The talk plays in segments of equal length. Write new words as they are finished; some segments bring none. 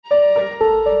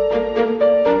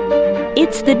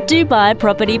It's the Dubai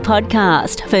Property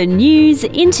Podcast for news,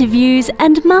 interviews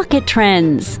and market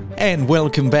trends. And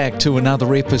welcome back to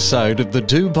another episode of the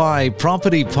Dubai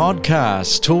Property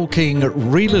Podcast, talking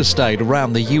real estate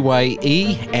around the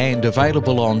UAE, and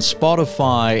available on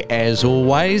Spotify as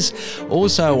always,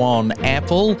 also on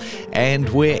Apple and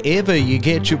wherever you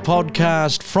get your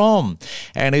podcast from.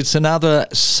 And it's another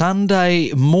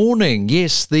Sunday morning,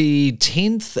 yes, the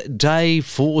 10th day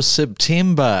for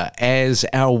September as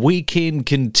our weekend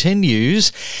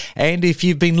continues. And if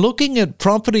you've been looking at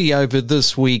property over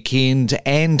this weekend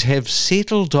and have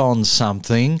settled on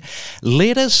something,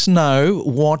 let us know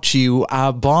what you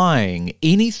are buying.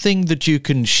 Anything that you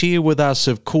can share with us,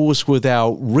 of course, with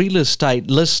our real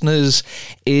estate listeners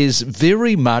is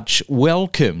very much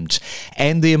welcomed.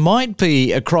 And there might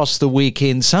be across the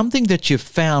weekend something that you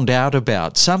found out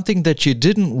about, something that you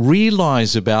didn't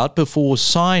realize about before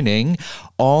signing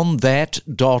on that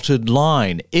dotted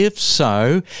line. If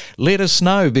so, let us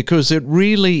know, because it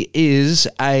really is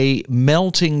a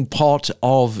melting pot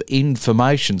of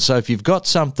information. So if you've got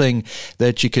something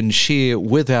that you can share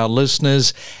with our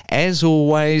listeners, as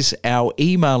always, our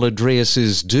email address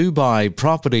is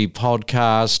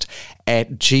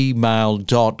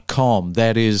dubaipropertypodcast@gmail.com.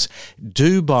 That is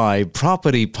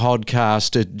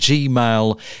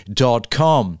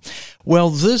dubaipropertypodcast@gmail.com.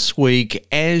 Well, this week,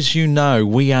 as you know,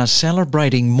 we are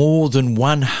celebrating more than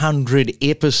 100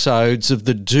 episodes of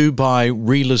the Dubai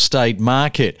real estate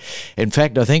market. In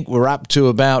fact, I think we're up to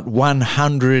about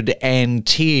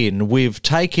 110. We've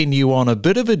taken you on a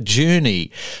bit of a journey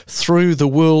through the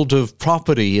world of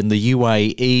property in the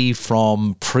UAE,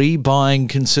 from pre-buying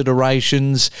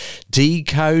considerations,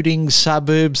 decoding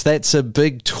suburbs, that's a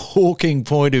big talking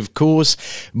point, of course,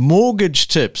 mortgage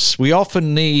tips. We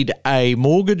often need a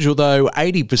mortgage, although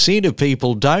 80% of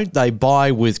people don't. They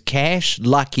buy with cash,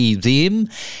 lucky them.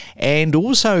 And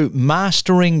also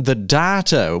mastering the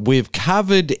data. We've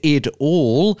covered it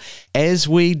all as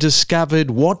we discovered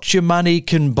what your money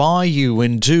can buy you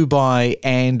in Dubai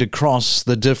and across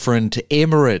the different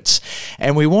Emirates.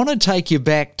 And we want to take you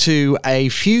back to a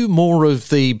few more of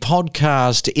the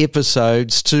podcast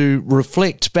episodes to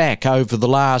reflect back over the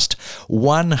last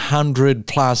 100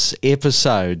 plus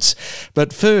episodes.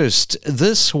 But first,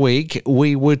 this week,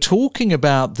 we were talking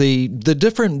about the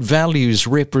different values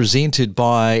represented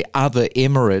by other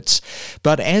Emirates.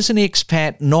 But as an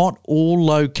expat, not all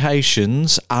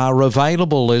locations are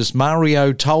available, as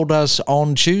Mario told us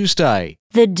on Tuesday.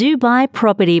 The Dubai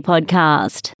Property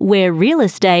Podcast, where real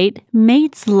estate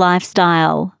meets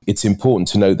lifestyle. It's important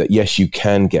to note that, yes, you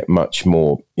can get much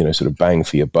more, sort of bang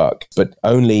for your buck, but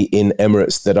only in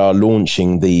Emirates that are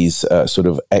launching these sort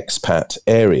of expat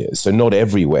areas. So not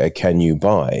everywhere can you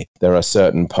buy. There are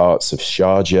certain parts of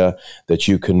Sharjah that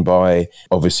you can buy,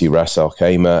 obviously Ras Al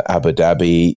Khaimah, Abu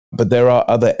Dhabi, but there are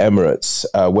other Emirates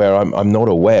where I'm not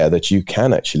aware that you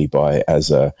can actually buy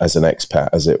as an expat,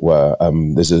 as it were.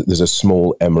 There's a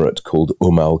small emirate called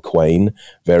Al Quwain,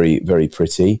 very, very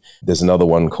pretty. There's another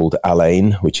one called Al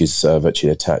Ain, which is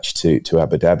virtually attached to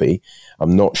Abu Dhabi.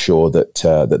 I'm not sure that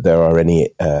there are any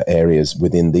areas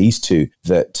within these two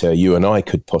that you and I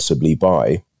could possibly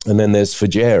buy. And then there's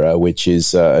Fujairah, which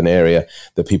is an area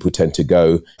that people tend to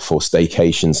go for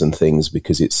staycations and things,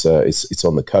 because it's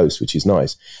on the coast, which is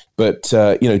nice. But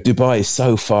Dubai is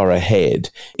so far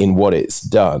ahead in what it's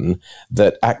done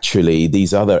that actually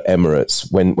these other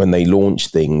Emirates, when they launch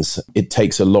things, it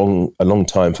takes a long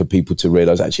time for people to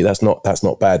realize actually that's not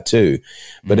bad too.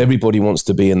 But everybody wants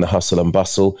to be in the hustle and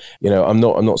bustle. I'm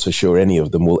not so sure any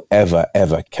of them will ever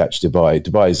catch Dubai.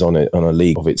 Dubai is on a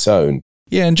league of its own.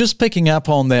 Yeah, and just picking up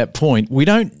on that point, we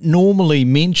don't normally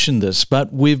mention this,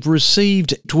 but we've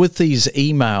received with these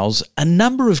emails a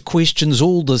number of questions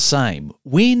all the same.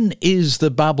 When is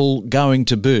the bubble going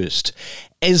to burst?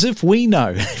 As if we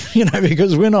know,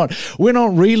 because we're not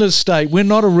real estate. We're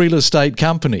not a real estate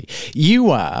company.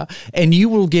 You are, and you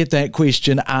will get that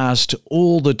question asked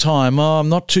all the time. Oh, I'm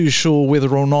not too sure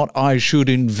whether or not I should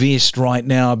invest right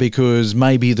now because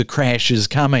maybe the crash is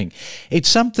coming. It's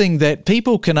something that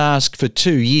people can ask for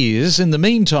 2 years. In the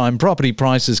meantime, property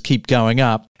prices keep going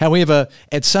up. However,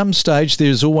 at some stage,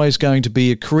 there's always going to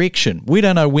be a correction. We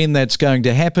don't know when that's going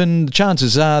to happen. The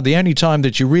chances are the only time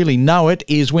that you really know it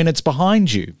is when it's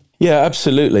behind you. Yeah,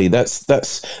 absolutely. That is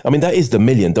the $1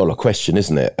 million question,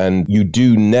 isn't it? And you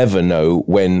do never know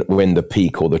when the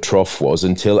peak or the trough was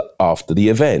until after the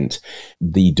event.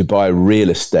 The Dubai real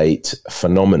estate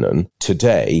phenomenon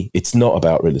today, it's not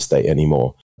about real estate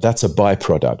anymore. That's a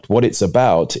byproduct. What it's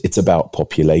about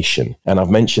population. And I've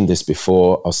mentioned this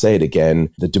before, I'll say it again.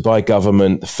 The Dubai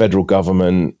government, the federal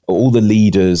government, all the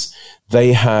leaders,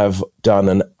 they have done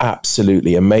an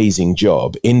absolutely amazing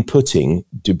job in putting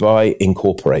Dubai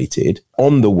Incorporated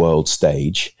on the world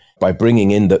stage by bringing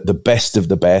in the best of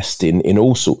the best in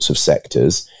all sorts of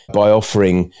sectors, by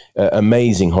offering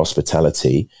amazing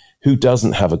hospitality. Who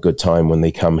doesn't have a good time when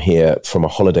they come here from a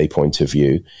holiday point of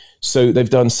view? So they've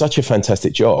done such a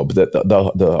fantastic job that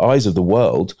the eyes of the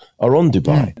world are on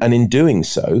Dubai. And in doing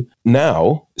so,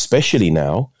 now, especially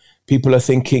now, people are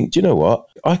thinking, do you know what?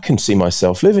 I can see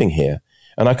myself living here.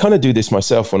 And I kind of do this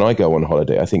myself when I go on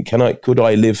holiday. I think, could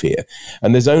I live here?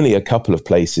 And there's only a couple of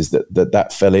places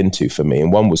that fell into for me.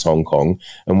 And one was Hong Kong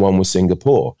and one was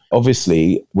Singapore.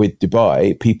 Obviously, with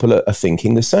Dubai, people are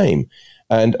thinking the same.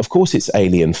 And of course, it's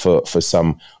alien for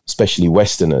some, especially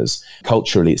Westerners.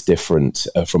 Culturally, it's different.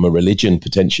 From a religion,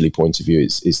 potentially, point of view,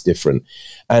 it's different.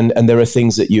 And there are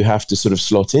things that you have to sort of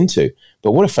slot into.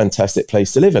 But what a fantastic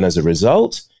place to live. And as a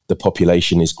result, the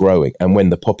population is growing. And when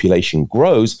the population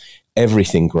grows,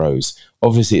 everything grows.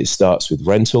 Obviously, it starts with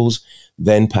rentals.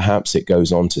 Then perhaps it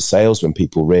goes on to sales when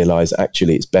people realize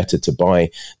actually it's better to buy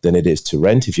than it is to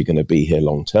rent if you're going to be here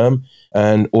long term.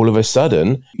 And all of a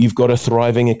sudden, you've got a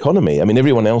thriving economy. I mean,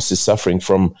 everyone else is suffering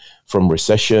from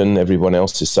recession. Everyone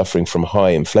else is suffering from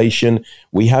high inflation.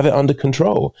 We have it under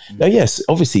control. Now, yes,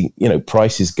 obviously,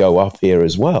 prices go up here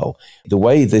as well. The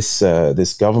way this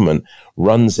government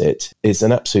runs it is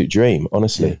an absolute dream,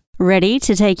 honestly. Ready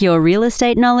to take your real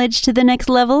estate knowledge to the next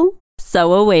level?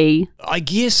 So are we. I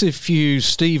guess if you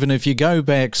go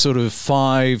back sort of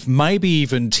 5, maybe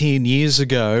even 10 years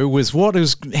ago, with what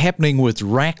is happening with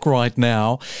RAK right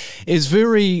now, is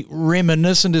very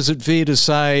reminiscent, is it fair to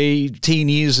say, 10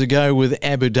 years ago with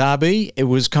Abu Dhabi. It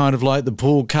was kind of like the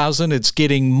poor cousin. It's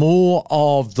getting more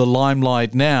of the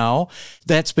limelight now.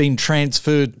 That's been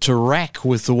transferred to RAK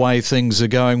with the way things are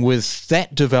going with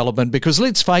that development. Because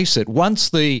let's face it, once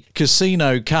the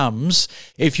casino comes,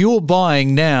 if you're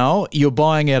buying now, you're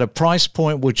buying at a price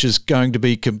point which is going to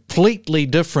be completely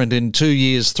different in 2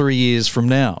 years, 3 years from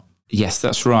now. Yes,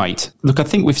 that's right. Look, I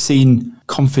think we've seen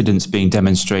confidence being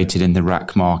demonstrated in the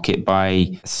RAK market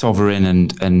by sovereign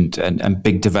and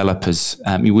big developers.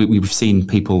 We've seen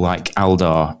people like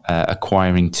Aldar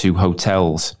acquiring 2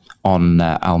 hotels on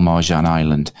Al Marjan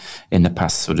Island in the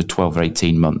past sort of 12 or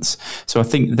 18 months. So I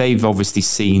think they've obviously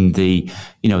seen the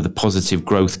positive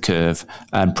growth curve,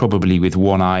 and probably with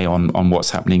one eye on what's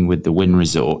happening with the Wynn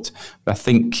Resort. But I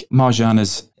think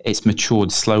Marjan it's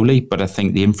matured slowly, but I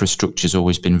think the infrastructure's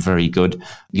always been very good.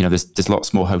 There's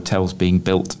lots more hotels being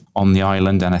built on the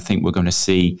island, and I think we're going to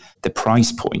see the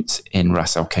price points in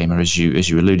Ras Al Khaimah, as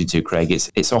you alluded to, Craig.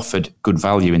 It's offered good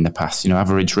value in the past.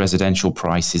 Average residential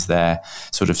prices there,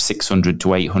 sort of 600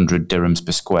 to 800 dirhams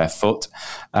per square foot.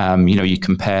 You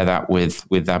compare that with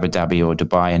Abu Dhabi or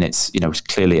Dubai, and it's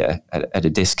clearly at a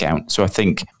discount. So I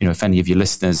think if any of your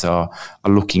listeners are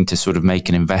looking to sort of make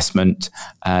an investment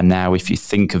now, if you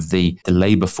think of the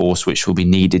labour force which will be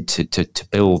needed to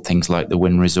build things like the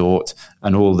Wynn Resort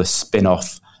and all the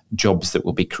spin-off jobs that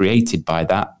will be created by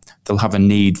that, they'll have a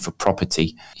need for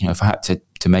property. If I had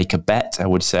to make a bet, I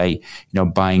would say,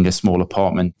 buying a small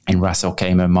apartment in Ras Al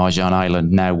Khaimah, Marjan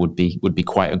Island now would be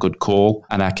quite a good call.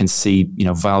 And I can see,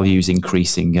 values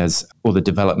increasing as other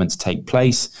developments take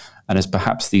place, and as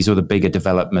perhaps these other bigger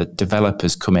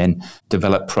developers come in,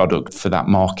 develop product for that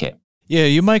market. Yeah,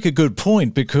 you make a good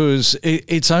point, because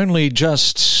it's only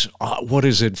just,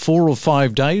 4 or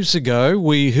 5 days ago,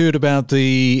 we heard about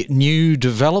the new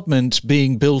development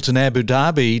being built in Abu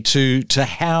Dhabi to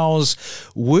house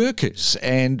workers.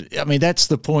 And I mean, that's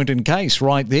the point in case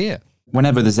right there.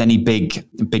 Whenever there's any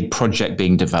big project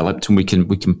being developed, and we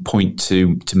can point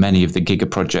to many of the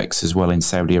giga projects as well in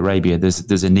Saudi Arabia,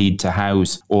 there's a need to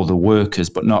house all the workers.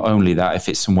 But not only that, if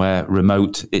it's somewhere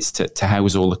remote, it's to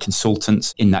house all the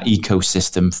consultants in that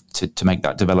ecosystem to make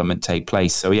that development take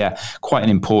place. So yeah, quite an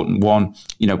important one.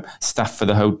 Staff for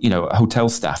the hotel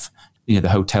staff. The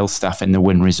hotel staff in the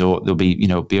Wynn Resort, there'll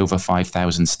be over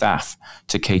 5,000 staff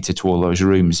to cater to all those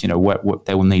rooms. They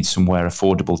will need somewhere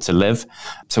affordable to live.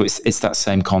 So it's that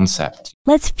same concept.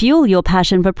 Let's fuel your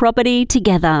passion for property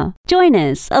together. Join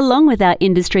us, along with our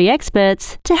industry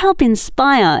experts, to help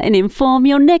inspire and inform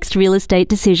your next real estate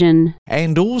decision.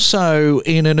 And also,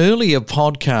 in an earlier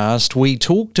podcast, we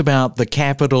talked about the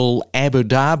capital, Abu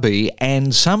Dhabi,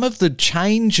 and some of the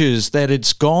changes that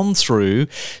it's gone through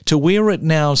to where it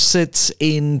now sits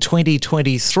in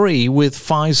 2023 with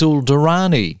Faisal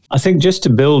Durrani. I think just to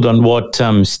build on what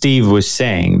Steve was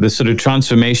saying, the sort of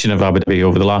transformation of Abu Dhabi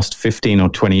over the last 15 or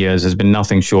 20 years has been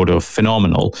nothing short of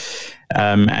phenomenal.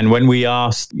 And when we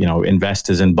asked,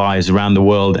 investors and buyers around the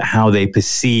world how they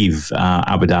perceive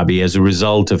Abu Dhabi as a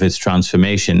result of its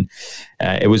transformation,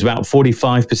 it was about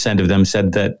 45% of them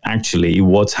said that actually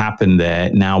what's happened there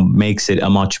now makes it a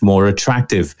much more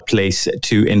attractive place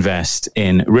to invest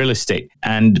in real estate.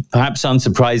 And perhaps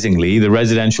unsurprisingly, the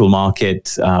residential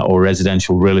market or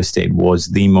residential real estate was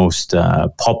the most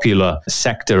popular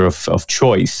sector of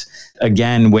choice.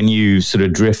 Again, when you sort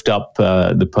of drift up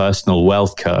the personal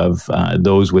wealth curve,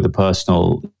 those with a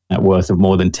personal net worth of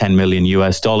more than 10 million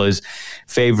US dollars,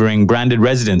 favoring branded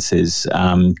residences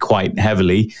quite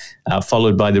heavily,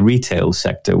 followed by the retail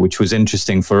sector, which was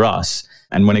interesting for us.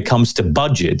 And when it comes to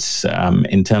budgets,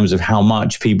 in terms of how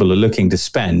much people are looking to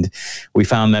spend, we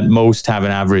found that most have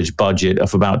an average budget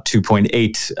of about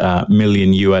 2.8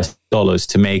 million US dollars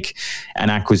to make an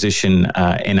acquisition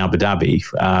in Abu Dhabi,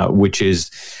 which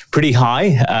is pretty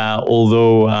high.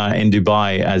 Although in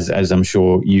Dubai, as I'm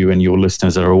sure you and your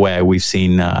listeners are aware, we've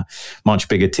seen much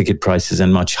bigger ticket prices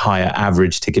and much higher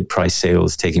average ticket price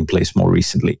sales taking place more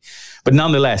recently. But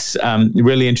nonetheless,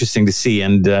 really interesting to see.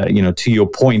 And, to your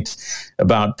point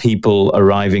about people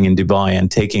arriving in Dubai and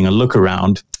taking a look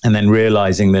around and then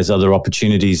realizing there's other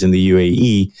opportunities in the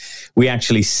UAE, we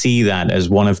actually see that as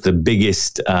one of the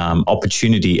biggest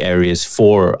opportunity areas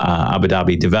for Abu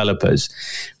Dhabi developers,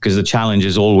 because the challenge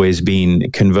has always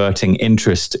been converting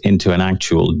interest into an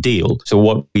actual deal. So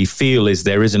what we feel is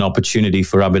there is an opportunity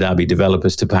for Abu Dhabi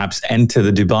developers to perhaps enter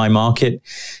the Dubai market,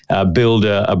 build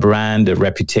a brand, a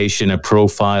reputation, a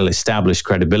profile, establish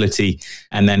credibility,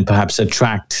 and then perhaps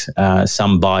attract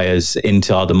some buyers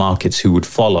into other markets who would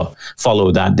follow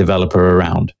that developer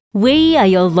around. We are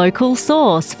your local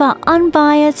source for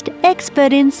unbiased,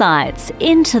 expert insights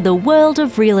into the world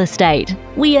of real estate.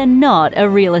 We are not a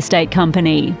real estate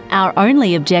company. Our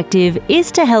only objective is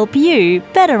to help you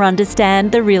better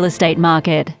understand the real estate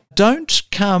market. Don't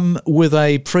come with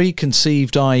a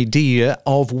preconceived idea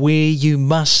of where you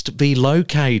must be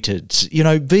located.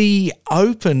 Be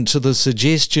open to the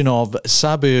suggestion of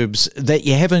suburbs that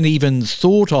you haven't even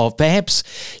thought of, perhaps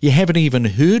you haven't even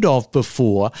heard of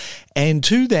before. And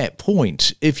to that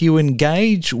point, if you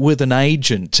engage with an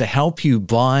agent to help you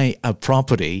buy a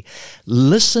property,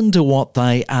 listen to what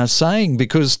they are saying,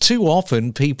 because too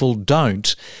often people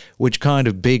don't, which kind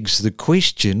of begs the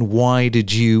question, why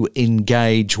did you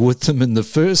engage with them in the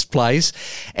first place?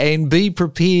 And be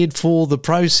prepared for the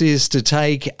process to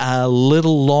take a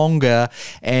little longer,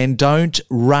 and don't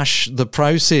rush the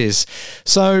process.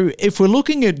 So if we're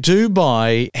looking at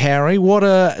Dubai, Harry, what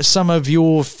are some of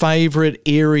your favourite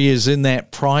areas in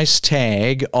that price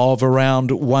tag of around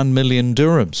 1 million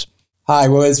dirhams? Hi,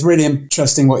 well, it's really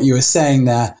interesting what you were saying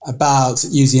there about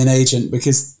using an agent,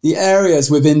 because the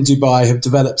areas within Dubai have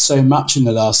developed so much in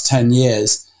the last 10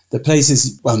 years. The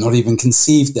places, well, not even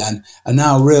conceived then, are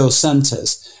now real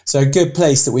centres. So a good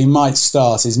place that we might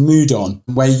start is Mudon,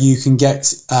 where you can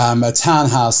get a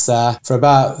townhouse there for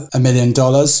about $1 million.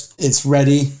 It's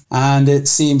ready, and it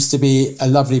seems to be a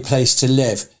lovely place to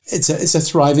live. It's a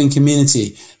thriving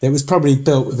community that was probably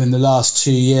built within the last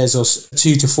 2 years or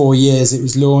 2 to 4 years. It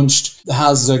was launched. The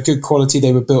houses are good quality.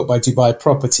 They were built by Dubai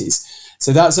Properties.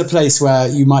 So that's a place where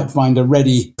you might find a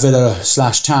ready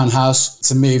villa/townhouse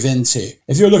to move into.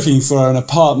 If you're looking for an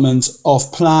apartment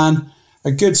off plan,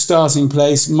 a good starting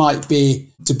place might be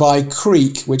Dubai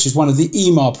Creek, which is one of the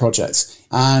Emaar projects.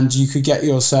 And you could get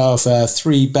yourself a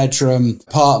 3-bedroom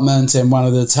apartment in one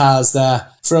of the towers there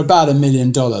for about $1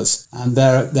 million. And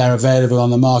they're available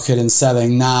on the market and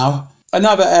selling now.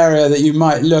 Another area that you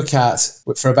might look at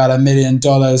for about $1 million,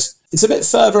 it's a bit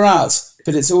further out,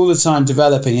 but it's all the time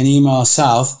developing in Emaar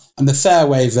South and the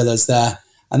Fairway Villas there.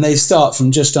 And they start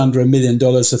from just under $1 million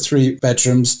for 3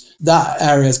 bedrooms. That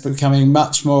area is becoming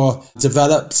much more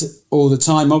developed all the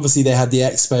time. Obviously, they had the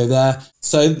expo there.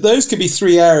 So those could be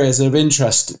 3 areas of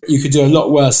interest. You could do a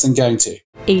lot worse than going to.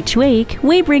 Each week,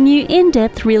 we bring you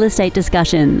in-depth real estate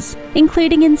discussions,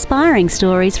 including inspiring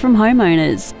stories from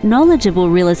homeowners, knowledgeable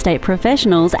real estate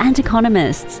professionals and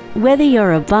economists. Whether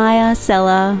you're a buyer,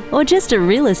 seller, or just a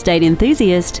real estate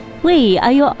enthusiast, we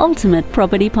are your ultimate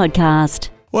property podcast.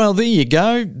 Well, there you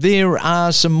go. There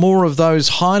are some more of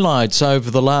those highlights over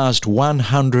the last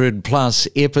 100 plus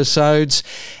episodes.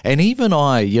 And even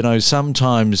I,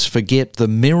 sometimes forget the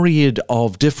myriad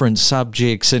of different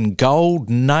subjects and gold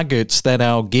nuggets that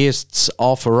our guests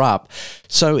offer up.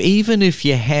 So even if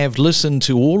you have listened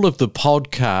to all of the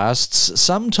podcasts,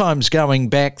 sometimes going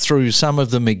back through some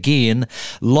of them again,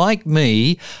 like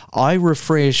me, I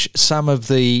refresh some of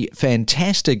the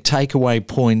fantastic takeaway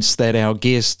points that our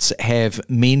guests have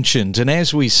mentioned. And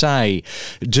as we say,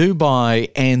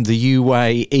 Dubai and the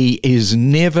UAE is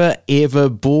never, ever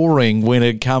boring when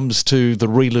it comes to the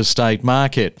real estate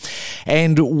market.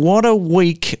 And what a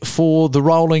week for the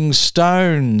Rolling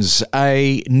Stones.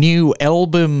 A new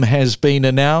album has been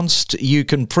announced. You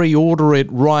can pre-order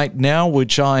it right now,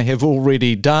 which I have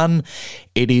already done.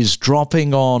 It is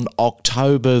dropping on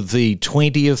October the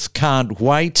 20th. Can't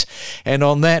wait. And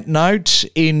on that note,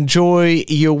 enjoy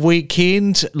your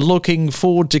weekend. Looking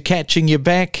forward to catching you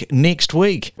back next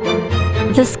week.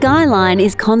 The skyline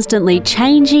is constantly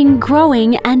changing,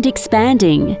 growing and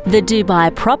expanding. The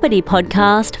Dubai Property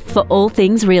Podcast for all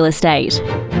things real estate.